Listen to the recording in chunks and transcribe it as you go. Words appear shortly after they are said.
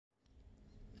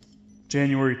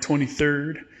January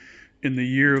 23rd in the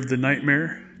year of the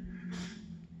nightmare,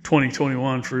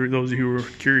 2021 for those of you who are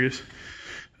curious.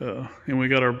 And we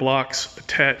got our blocks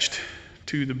attached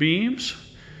to the beams,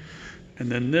 and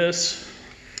then this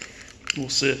will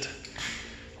sit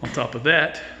on top of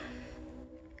that.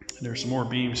 And there's some more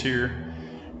beams here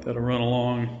that'll run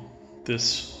along this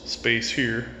space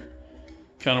here.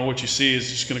 Kind of what you see is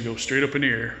just going to go straight up in the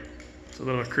air. So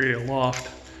that'll create a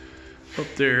loft up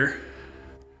there.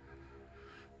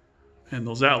 And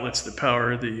those outlets that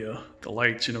power the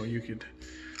lights, you know, you could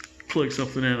plug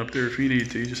something in up there if you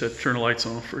need to. You just have to turn the lights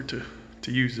on for it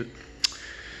to use it.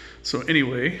 So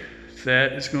anyway,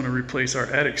 that is going to replace our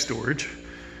attic storage.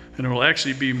 And it will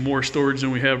actually be more storage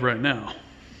than we have right now.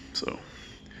 So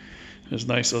it's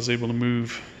nice. I was able to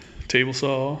move table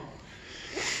saw,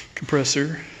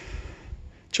 compressor,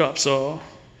 chop saw,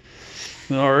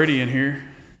 and already in here,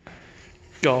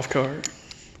 golf cart,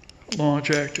 lawn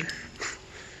tractor,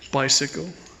 bicycle,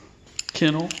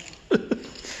 kennel.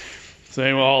 So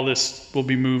anyway, all this will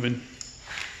be moving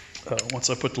once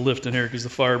I put the lift in here, because the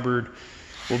Firebird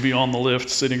will be on the lift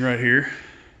sitting right here.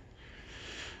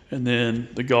 And then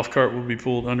the golf cart will be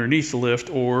pulled underneath the lift,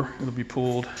 or it'll be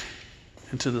pulled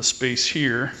into the space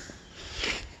here.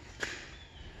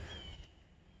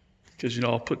 Because, you know,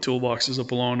 I'll put toolboxes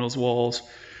up along those walls.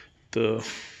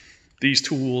 These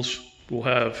tools will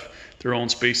have their own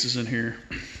spaces in here.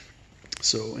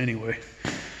 So anyway,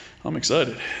 I'm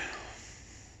excited.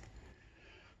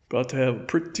 About to have a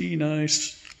pretty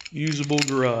nice, usable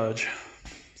garage.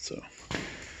 So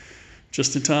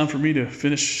just in time for me to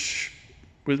finish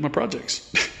with my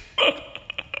projects.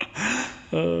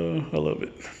 I love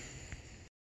it.